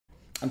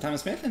I'm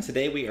Thomas Smith, and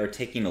today we are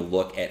taking a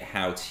look at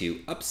how to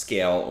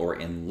upscale or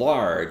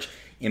enlarge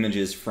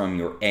images from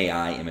your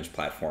AI image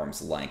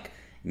platforms like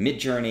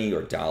Midjourney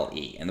or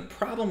DALL-E. And the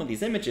problem with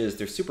these images,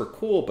 they're super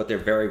cool, but they're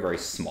very, very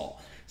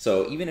small.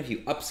 So even if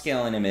you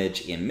upscale an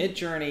image in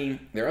Midjourney,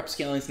 their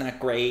upscaling is not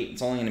great.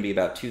 It's only going to be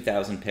about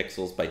 2,000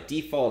 pixels by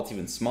default. It's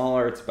even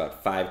smaller. It's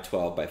about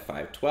 512 by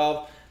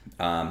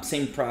 512.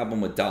 Same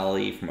problem with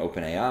DALL-E from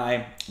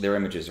OpenAI. Their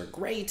images are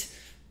great,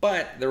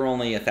 but they're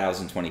only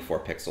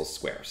 1,024 pixels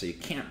square. So you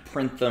can't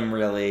print them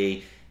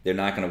really. They're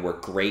not going to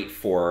work great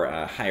for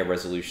higher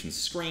resolution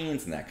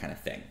screens and that kind of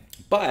thing.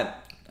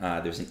 But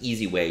there's an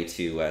easy way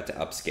to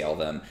upscale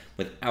them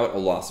without a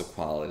loss of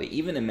quality,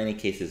 even in many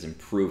cases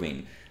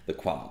improving the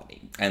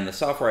quality. And the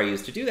software I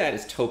use to do that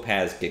is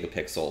Topaz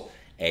Gigapixel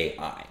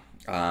AI.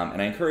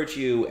 And I encourage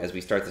you, as we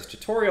start this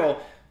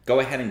tutorial, go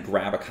ahead and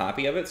grab a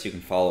copy of it so you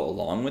can follow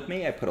along with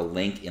me. I put a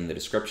link in the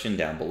description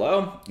down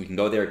below. You can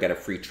go there, get a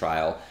free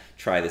trial,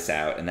 try this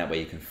out, and that way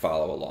you can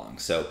follow along.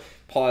 So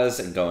pause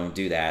and go and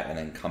do that, and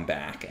then come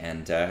back,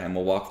 and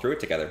we'll walk through it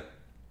together.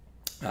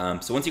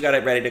 So once you got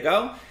it ready to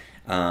go,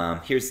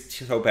 here's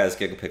Topaz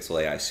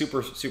Gigapixel AI,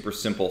 super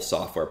simple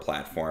software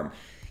platform.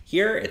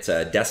 Here, it's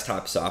a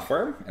desktop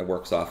software. It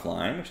works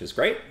offline, which is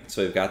great.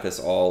 So we've got this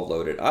all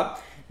loaded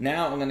up.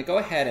 Now I'm going to go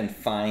ahead and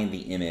find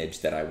the image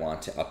that I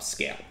want to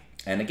upscale.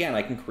 And again,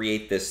 I can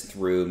create this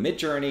through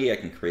Midjourney. I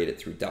can create it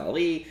through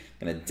DALL-E.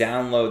 I'm going to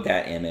download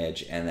that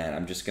image, and then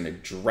I'm just going to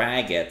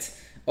drag it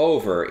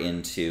over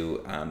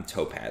into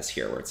Topaz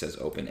here where it says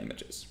Open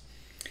Images.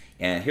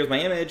 And here's my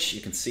image.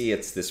 You can see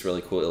it's this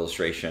really cool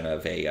illustration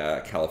of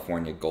a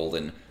California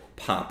golden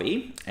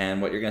poppy.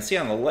 And what you're going to see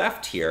on the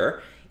left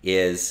here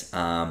is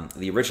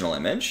the original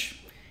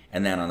image,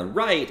 and then on the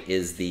right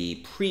is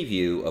the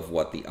preview of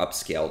what the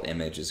upscaled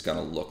image is going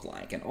to look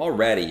like. And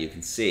already you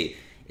can see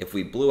if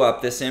we blew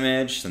up this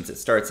image, since it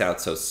starts out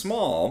so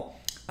small,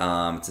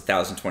 it's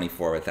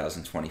 1024 by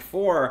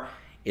 1024,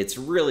 it's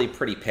really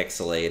pretty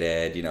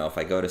pixelated. You know, if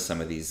I go to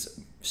some of these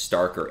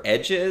starker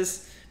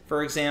edges,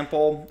 for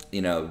example,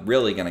 you know,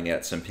 really going to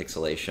get some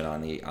pixelation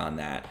on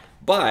that.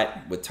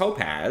 But with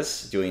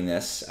Topaz doing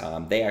this,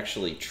 they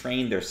actually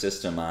trained their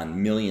system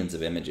on millions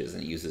of images,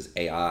 and it uses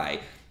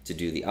AI to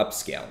do the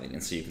upscaling.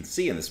 And so you can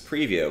see in this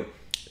preview,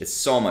 it's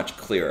so much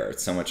clearer,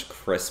 it's so much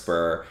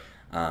crisper.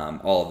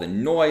 All of the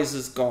noise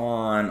is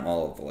gone,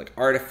 all of the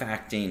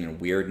artifacting and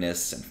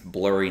weirdness and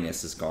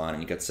blurriness is gone,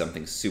 and you get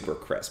something super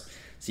crisp.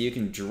 So you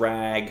can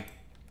drag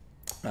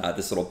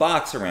this little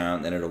box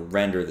around, and it'll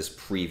render this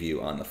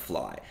preview on the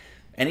fly.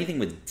 Anything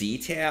with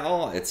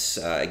detail, it's,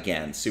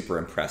 again, super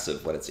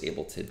impressive what it's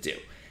able to do.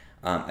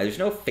 There's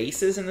no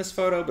faces in this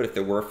photo, but if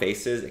there were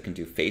faces, it can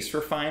do face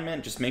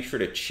refinement. Just make sure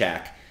to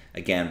check,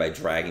 again, by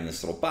dragging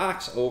this little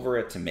box over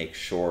it to make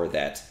sure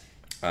that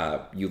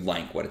you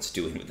like what it's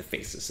doing with the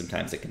faces.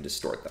 Sometimes it can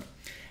distort them.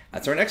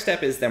 So our next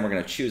step is then we're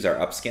going to choose our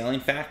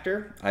upscaling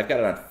factor. I've got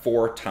it on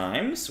 4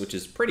 times, which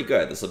is pretty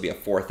good. This will be a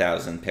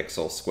 4,000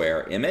 pixel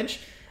square image,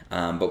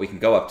 but we can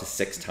go up to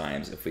 6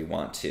 times if we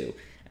want to.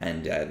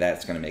 And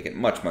that's going to make it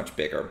much, much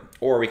bigger.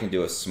 Or we can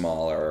do a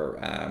smaller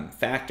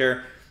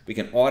factor. We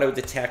can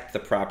auto-detect the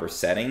proper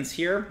settings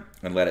here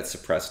and let it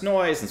suppress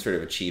noise and sort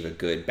of achieve a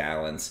good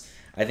balance.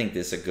 I think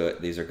these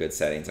are good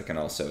settings. I can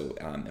also,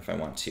 if I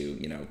want to,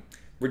 you know,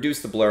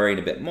 reduce the blurring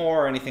a bit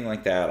more or anything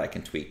like that, I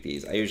can tweak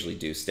these. I usually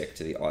do stick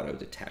to the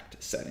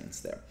auto-detect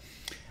settings there.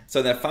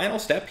 So the final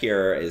step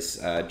here is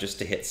just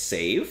to hit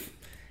save,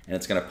 and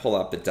it's going to pull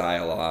up the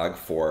dialog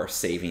for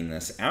saving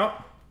this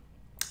out.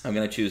 I'm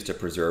going to choose to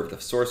preserve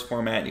the source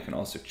format. You can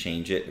also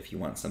change it if you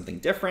want something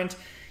different.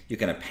 You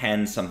can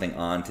append something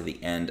on to the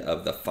end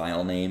of the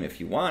file name if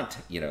you want,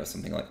 you know,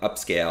 something like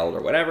upscaled or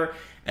whatever.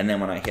 And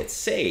then when I hit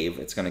save,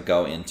 it's going to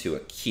go into a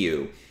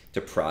queue to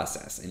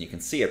process. And you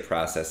can see it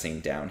processing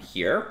down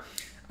here.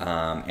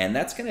 And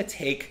that's going to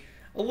take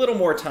a little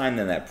more time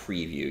than that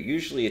preview.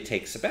 Usually it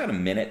takes about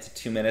 1 minute to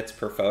 2 minutes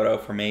per photo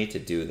for me to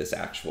do this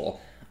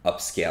actual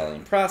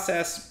upscaling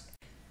process.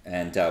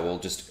 And we'll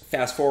just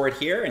fast forward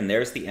here, and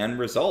there's the end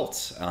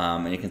result.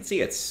 And you can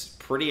see it's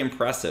pretty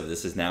impressive.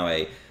 This is now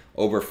a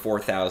over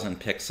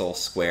 4,000 pixel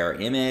square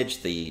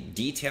image. The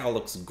detail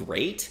looks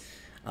great.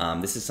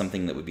 This is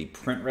something that would be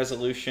print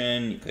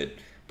resolution. You could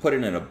put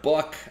it in a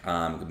book.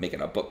 You could make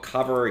it a book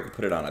cover. You could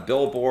put it on a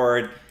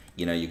billboard.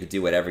 You know, you could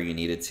do whatever you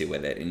needed to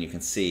with it. And you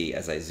can see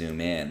as I zoom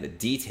in, the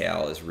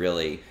detail is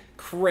really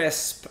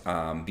crisp,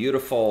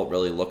 beautiful. It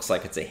really looks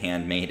like it's a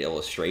handmade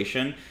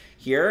illustration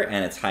here,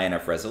 and it's high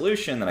enough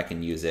resolution that I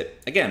can use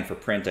it, again, for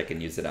print. I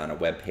can use it on a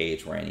web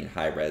page where I need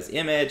high-res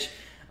image.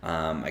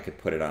 I could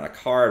put it on a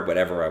card,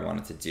 whatever I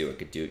wanted to do. I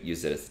could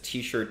use it as a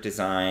t-shirt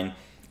design,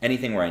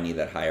 anything where I need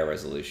that higher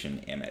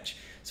resolution image.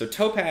 So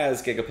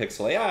Topaz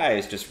Gigapixel AI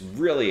is just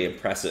really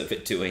impressive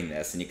at doing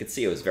this, and you can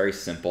see it was very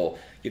simple.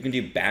 You can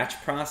do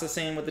batch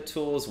processing with the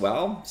tool as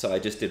well. So I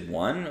just did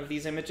 1 of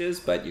these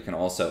images, but you can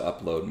also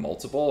upload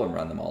multiple and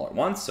run them all at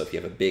once. So if you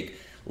have a big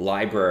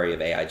library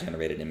of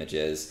AI-generated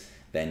images,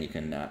 then you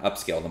can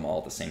upscale them all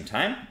at the same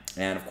time.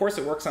 And of course,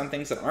 it works on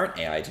things that aren't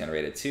AI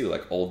generated too,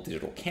 like old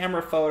digital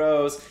camera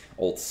photos,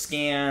 old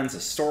scans,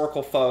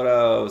 historical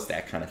photos,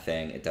 that kind of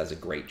thing. It does a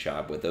great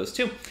job with those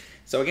too.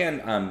 So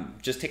again,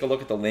 just take a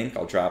look at the link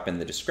I'll drop in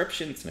the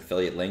description. It's an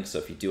affiliate link, so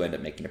if you do end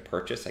up making a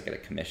purchase, I get a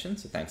commission,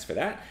 so thanks for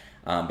that.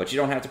 But you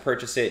don't have to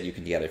purchase it. You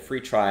can get a free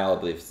trial. I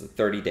believe it's a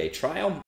 30-day trial.